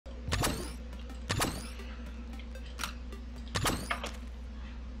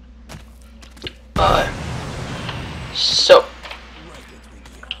So,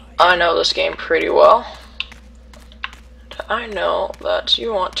 I know this game pretty well. I know that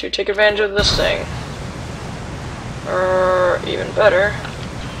you want to take advantage of this thing. Or even better.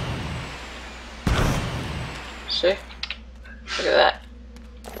 See? Look at that.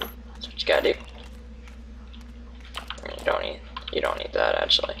 That's what you gotta do. You don't need that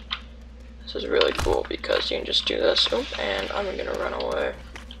actually. This is really cool because you can just do this. Oh, and I'm gonna run away.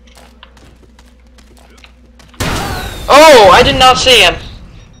 Oh, I did not see him.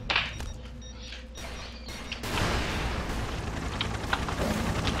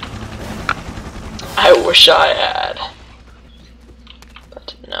 I wish I had.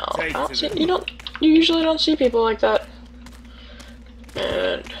 But no, I don't see, you usually don't see people like that.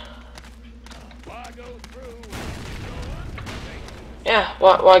 And yeah,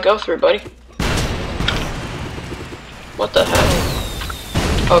 why go through, buddy? What the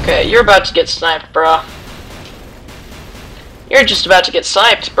heck? Okay, you're about to get sniped, bro. You're just about to get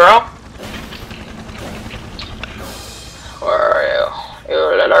sniped, bro. Where are you? You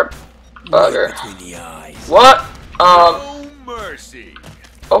little bugger. What? No mercy.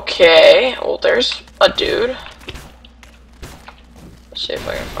 Okay, well, there's a dude. Let's see if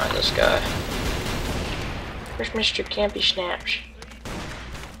I can find this guy. Where's Mr. Campy Snaps?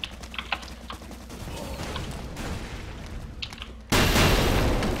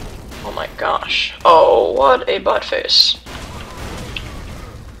 Oh my gosh. Oh, what a butt face.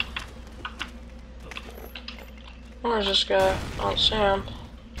 Where's this guy? I don't see him.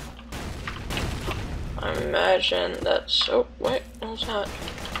 I imagine that's... Oh, wait, what was that?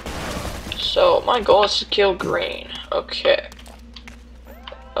 So, my goal is to kill green. Okay.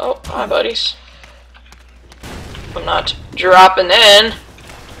 Oh, hi, buddies. I'm not dropping in.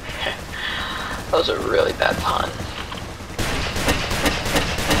 That was a really bad pun.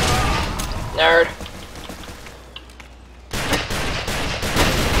 Nerd.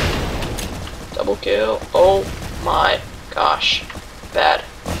 Double kill. Oh my gosh. Bad.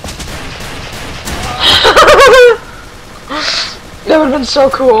 That would have been so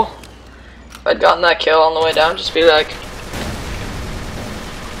cool. If I'd gotten that kill on the way down, just be like...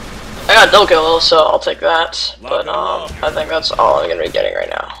 I got a double kill though, so I'll take that. But I think that's all I'm gonna be getting right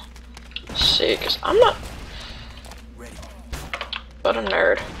now. Let's see, because I'm not... But a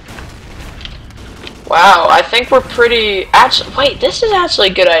nerd. Wow, I think we're pretty... Actually, wait, this is actually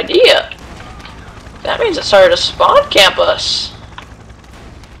a good idea. That means it started to spawn camp us.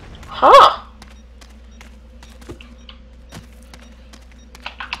 Huh.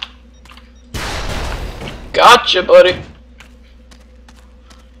 Gotcha, buddy.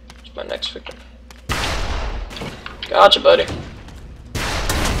 It's my next victim. Gotcha, buddy.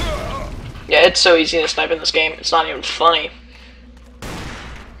 Yeah, it's so easy to snipe in this game. It's not even funny.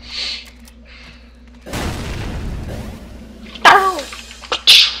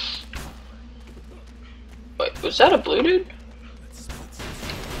 Wait, was that a blue dude?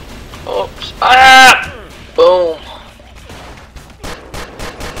 Oops. Ah! Boom.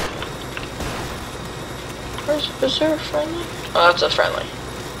 Is there a friendly? Oh, that's a friendly.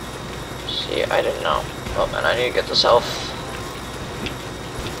 See, I didn't know. Oh man, I need to get this health.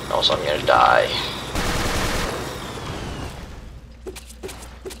 Also, I'm gonna die.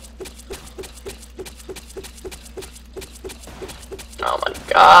 Oh my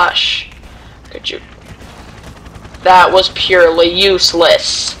gosh. Could you... That was purely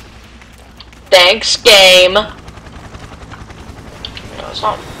useless. Thanks, game. No, it's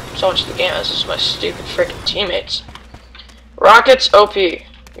not so much the game, it's just my stupid freaking teammates. Rockets OP.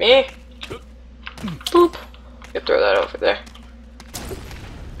 Me? Boop. You throw that over there.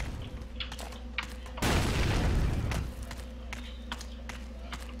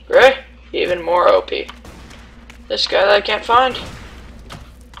 Gray? Even more OP. This guy that I can't find.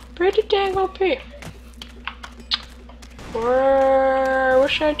 Pretty dang OP. Where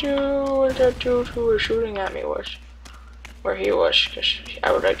should I do where that dude who was shooting at me was? Where he was, because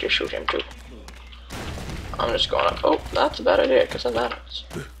I would like to shoot him too. I'm just going up. Oh, that's a bad idea, because then that happens.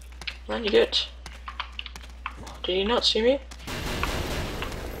 And then you get... Did he not see me?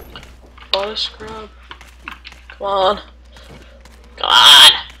 Oh, scrub. Come on. Come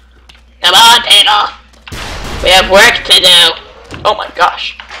on! Come on, people! We have work to do! Oh my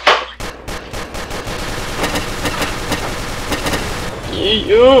gosh.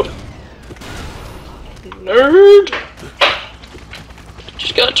 Yeah. Nerd!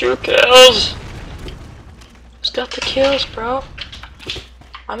 Just got 2 kills! Just got the kills, bro.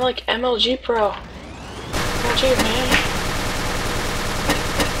 I'm like MLG pro. MLG, man.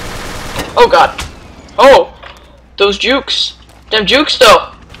 Oh god. Oh! Those jukes! Them jukes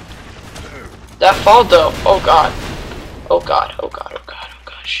though! That fall though. Oh god. Oh god. Oh god. Oh god. Oh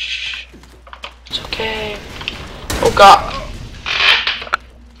god. Shh. It's okay. Oh god.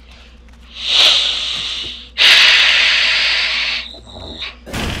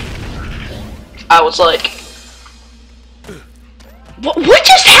 I was like, what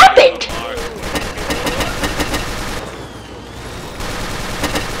just happened?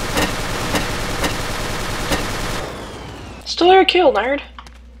 Still a kill, nerd.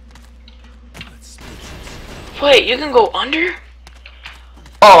 Wait, you can go under?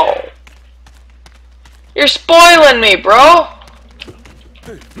 Oh. You're spoiling me, bro.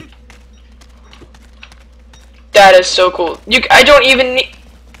 That is so cool. I don't even need...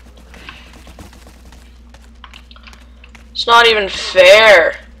 It's not even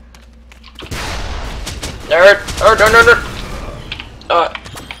fair. Nerd.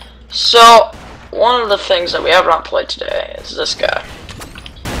 So, one of the things that we have not played today is this guy.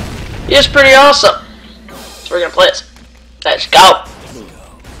 He is pretty awesome. So we're gonna play this. Let's go.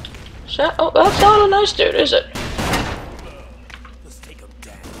 Oh, that's not a nice dude, is it?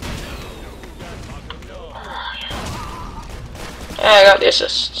 Yeah, I got the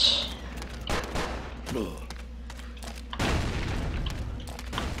assist.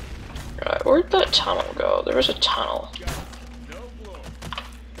 Right, where'd that tunnel go? There was a tunnel.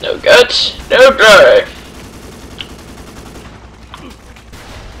 No guts, no glory.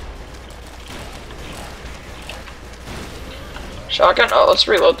 Shotgun? Oh, let's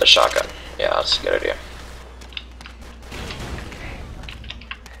reload the shotgun. Yeah, that's a good idea.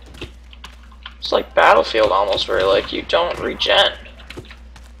 It's like Battlefield almost, where like you don't regen.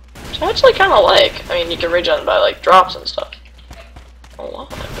 So I actually kind of like. I mean, you can regen by like drops and stuff. A lot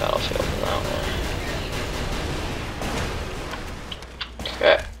like Battlefield in that way.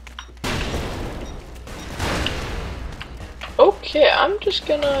 Okay. Okay, I'm just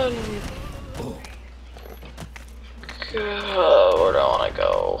gonna go. Where do I want to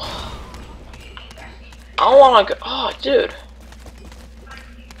go? I want to go. Oh, dude.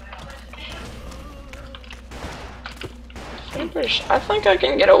 I think I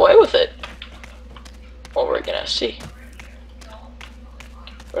can get away with it. Well, we're gonna see. No.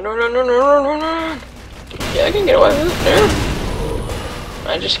 Yeah, I can get away with it.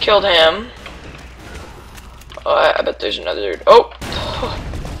 No. I just killed him. Oh, I bet there's another dude. Oh!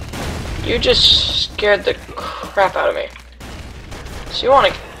 You just scared the crap out of me. So you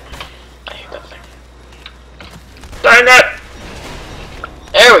wanna... I hate that thing. Dang it!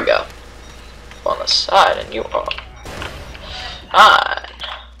 There we go. On the side, and you are... fine.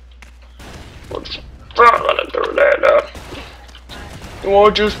 We're just gonna do that. You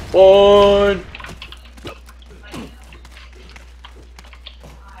are just fine.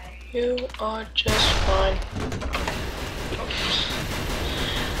 You are just fine.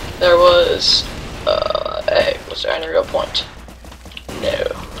 There was, hey, was there any real point? No.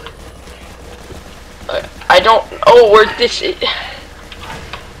 I don't know where this is.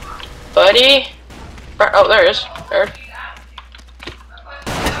 Buddy? Oh, there it is. There.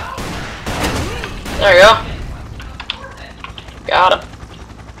 There you go. Got him.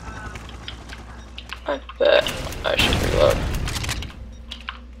 I bet I should reload.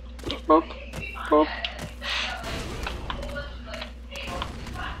 Boop, boop.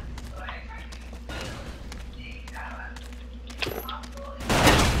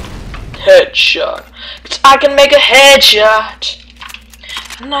 Headshot. 'Cause I can make a headshot.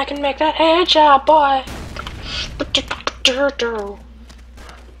 And I can make that headshot, boy.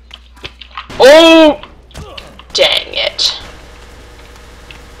 Oh! Dang it.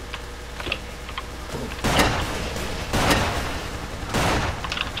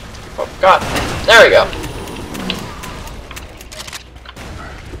 Oh god. There we go.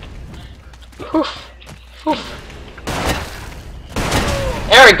 Oof. Oof.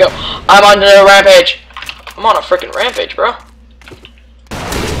 There we go. I'm on the rampage. I'm on a freaking rampage, bro.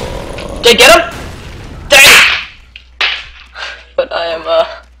 Did I get him? Dang! But I am,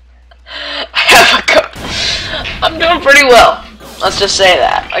 I'm doing pretty well. Let's just say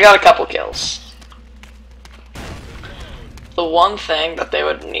that. I got a couple kills. The one thing that they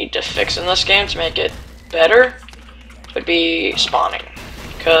would need to fix in this game to make it better would be spawning.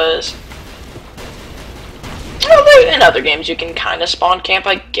 Because, well, in other games you can kind of spawn camp,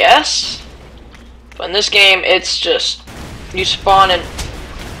 I guess. But in this game, it's just, you spawn in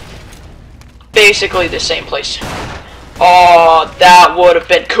basically the same place. Oh, that would have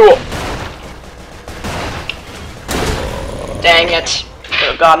been cool. Dang it. Could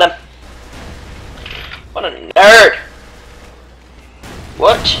have got him. What a nerd.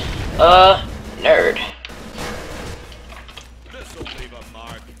 What a nerd.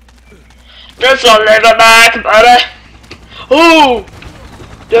 That's a little back, buddy. Ooh,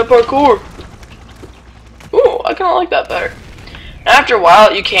 that parkour. Ooh, I kind of like that better. After a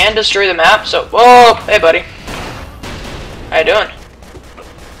while, you can destroy the map. So, whoa, hey, buddy. How you doing?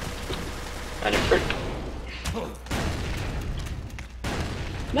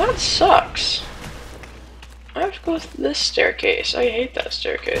 That sucks. I have to go with this staircase. I hate that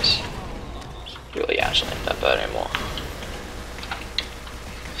staircase. Really, actually, not that bad anymore.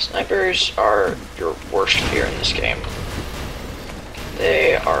 Snipers are your worst fear in this game.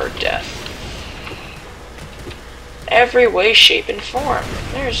 They are death. Every way, shape, and form.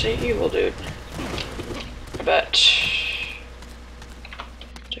 There's the evil dude. I bet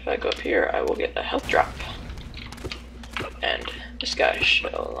if I go up here, I will get a health drop. And this guy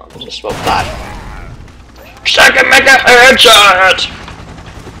shall just will die. Second, make a headshot!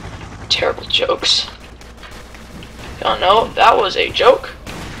 Terrible jokes. Oh no, that was a joke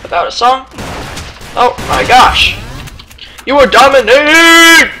about a song. Oh my gosh. You are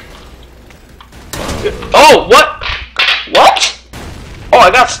dominating! Oh, what? What? Oh,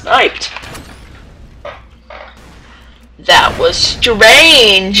 I got sniped. That was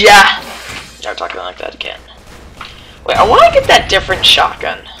strange. Never talking like that again. Wait, I want to get that different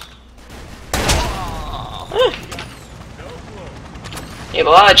shotgun. You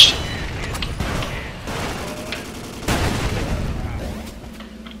obliged.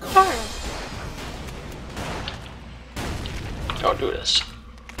 Don't do this.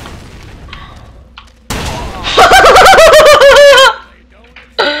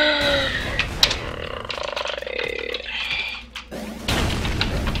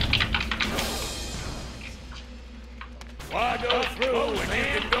 Why go through when you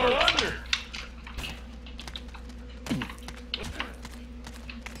can go under?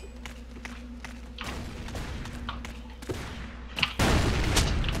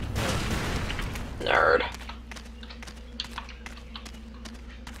 Nerd.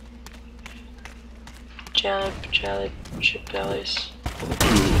 Jelly chip bellies.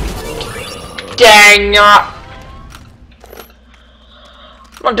 Dang! I'm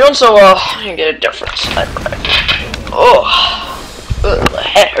not doing so well. I can get a different sniper rifle. Oh, ugh, my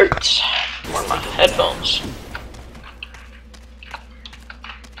head hurts. I'm wearing my headphones.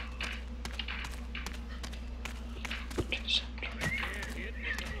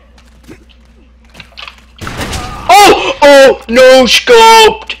 Oh! Oh! No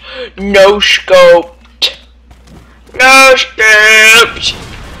scoped! No scoped! No scoped!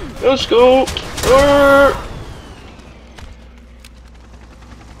 No scoped!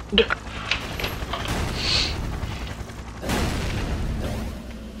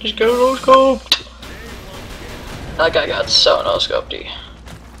 Just go no scoped! That guy got so no scoped-y.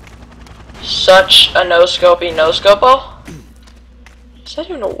 Such a no scopey no scopo? Is that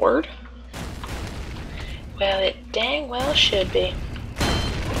even a word? Well, it dang well should be.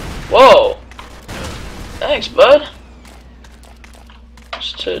 Whoa! Thanks, bud.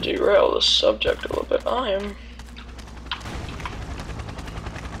 Just to derail the subject a little bit,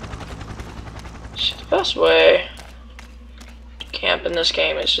 See, the best way to camp in this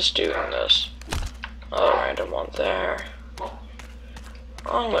game is just doing this. Oh, random one there.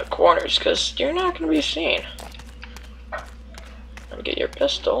 On the corners, because you're not going to be seen. And get your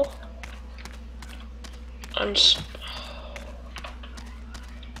pistol. These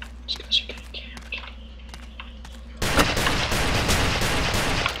guys are getting camped.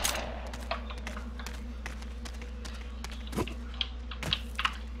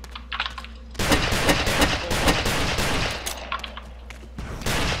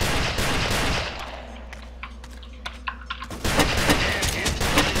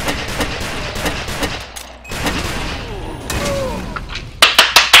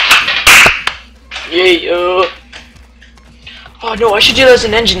 Yeah. Oh no, I should do that as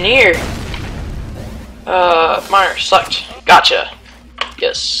an engineer. Miner, select. Gotcha.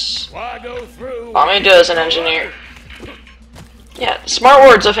 Yes. I'm gonna do that as an engineer. Yeah, smart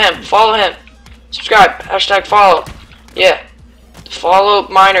words of him. Follow him. Subscribe. Hashtag follow. Yeah. Follow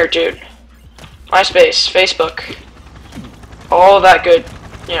Miner, dude. MySpace, Facebook. All of that good,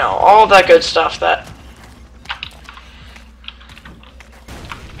 all of that good stuff that...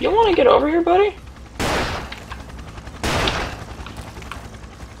 You wanna get over here, buddy?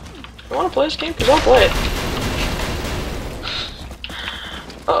 You wanna play this game? Because I'll play it.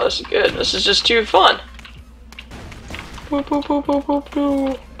 Oh, this is good. This is just too fun. We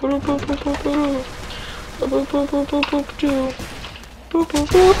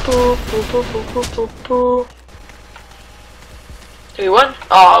won?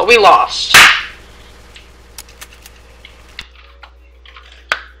 Oh, we lost.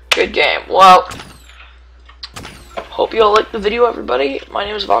 Good game. Well, hope you all liked the video, everybody. My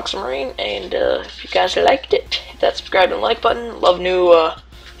name is VoxMarine, and if you guys liked it, hit that subscribe and like button. Love new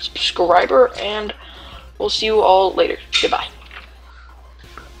subscriber, and we'll see you all later. Goodbye.